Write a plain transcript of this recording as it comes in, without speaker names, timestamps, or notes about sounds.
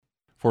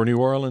For New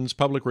Orleans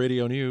Public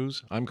Radio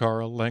News, I'm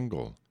Karl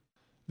Lengel.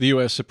 The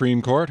U.S.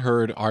 Supreme Court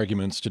heard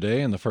arguments today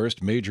in the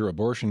first major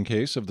abortion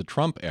case of the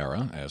Trump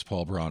era. As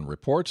Paul Braun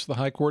reports, the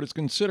High Court is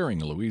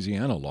considering a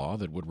Louisiana law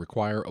that would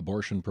require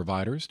abortion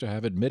providers to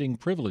have admitting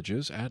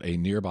privileges at a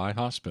nearby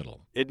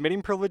hospital.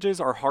 Admitting privileges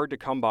are hard to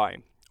come by.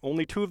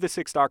 Only 2 of the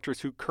 6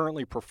 doctors who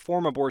currently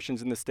perform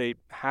abortions in the state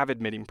have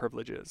admitting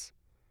privileges.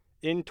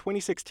 In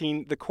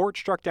 2016, the court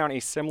struck down a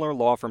similar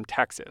law from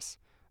Texas.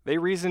 They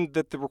reasoned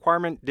that the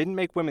requirement didn't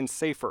make women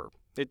safer.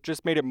 It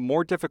just made it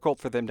more difficult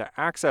for them to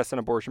access an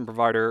abortion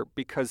provider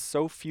because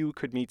so few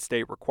could meet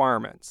state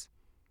requirements.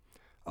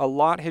 A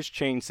lot has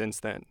changed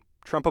since then.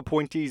 Trump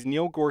appointees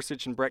Neil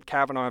Gorsuch and Brett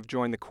Kavanaugh have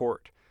joined the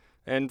court.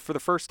 And for the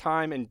first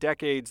time in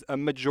decades, a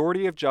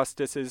majority of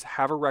justices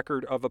have a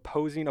record of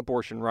opposing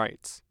abortion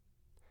rights.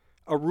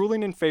 A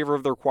ruling in favor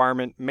of the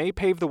requirement may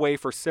pave the way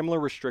for similar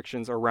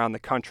restrictions around the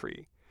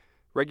country.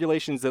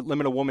 Regulations that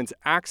limit a woman's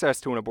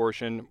access to an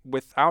abortion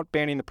without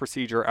banning the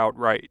procedure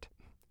outright.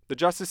 The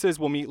justices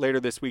will meet later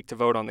this week to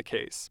vote on the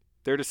case.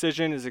 Their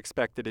decision is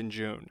expected in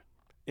June.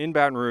 In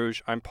Baton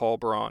Rouge, I'm Paul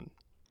Braun.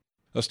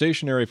 A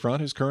stationary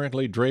front is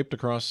currently draped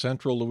across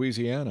central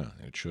Louisiana.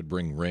 It should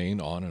bring rain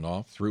on and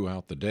off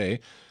throughout the day.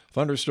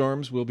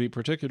 Thunderstorms will be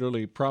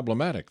particularly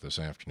problematic this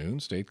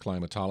afternoon. State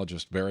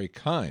climatologist Barry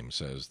Keim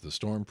says the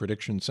Storm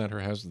Prediction Center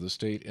has the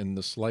state in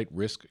the slight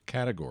risk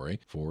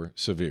category for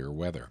severe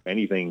weather.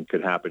 Anything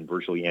could happen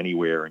virtually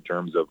anywhere in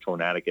terms of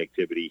tornadic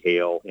activity,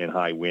 hail, and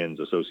high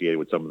winds associated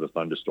with some of the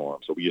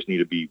thunderstorms. So we just need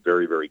to be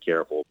very, very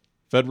careful.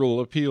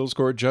 Federal appeals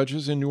court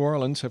judges in New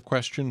Orleans have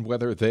questioned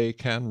whether they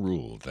can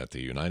rule that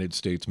the United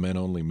States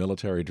men-only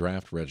military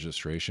draft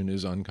registration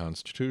is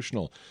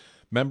unconstitutional.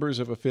 Members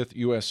of a Fifth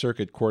U.S.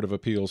 Circuit Court of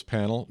Appeals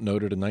panel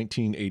noted a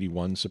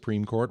 1981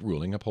 Supreme Court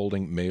ruling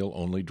upholding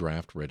male-only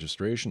draft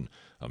registration.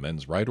 A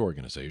men's rights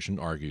organization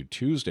argued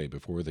Tuesday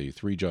before the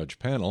 3-judge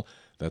panel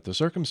that the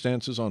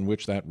circumstances on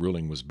which that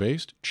ruling was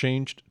based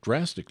changed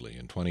drastically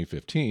in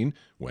 2015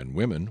 when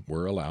women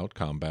were allowed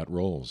combat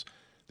roles.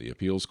 The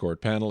appeals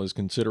court panel is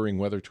considering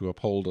whether to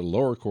uphold a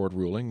lower court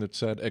ruling that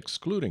said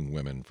excluding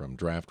women from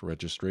draft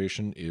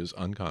registration is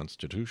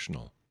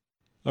unconstitutional.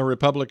 A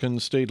Republican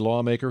state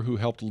lawmaker who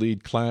helped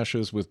lead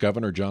clashes with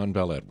Governor John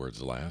Bel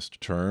Edwards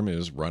last term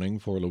is running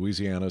for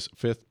Louisiana's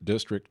 5th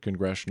District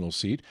congressional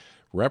seat.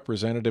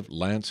 Representative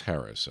Lance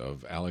Harris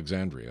of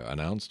Alexandria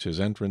announced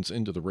his entrance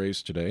into the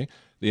race today.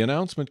 The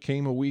announcement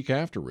came a week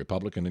after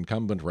Republican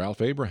incumbent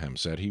Ralph Abraham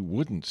said he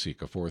wouldn't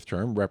seek a 4th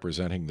term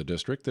representing the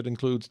district that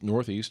includes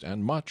Northeast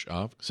and much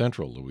of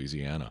central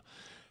Louisiana.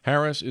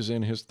 Harris is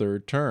in his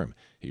 3rd term.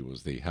 He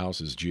was the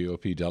House's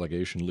GOP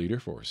delegation leader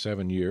for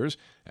 7 years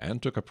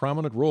and took a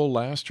prominent role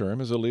last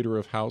term as a leader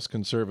of House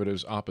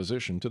conservatives'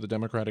 opposition to the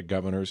Democratic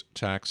governor's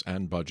tax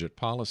and budget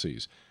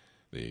policies.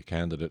 The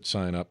candidate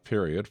sign-up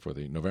period for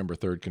the November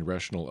 3rd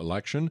congressional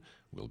election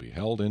will be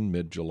held in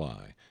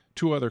mid-July.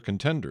 2 other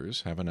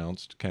contenders have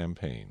announced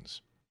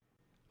campaigns.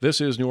 This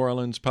is New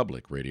Orleans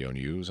Public Radio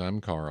News. I'm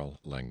Karl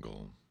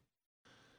Lengel.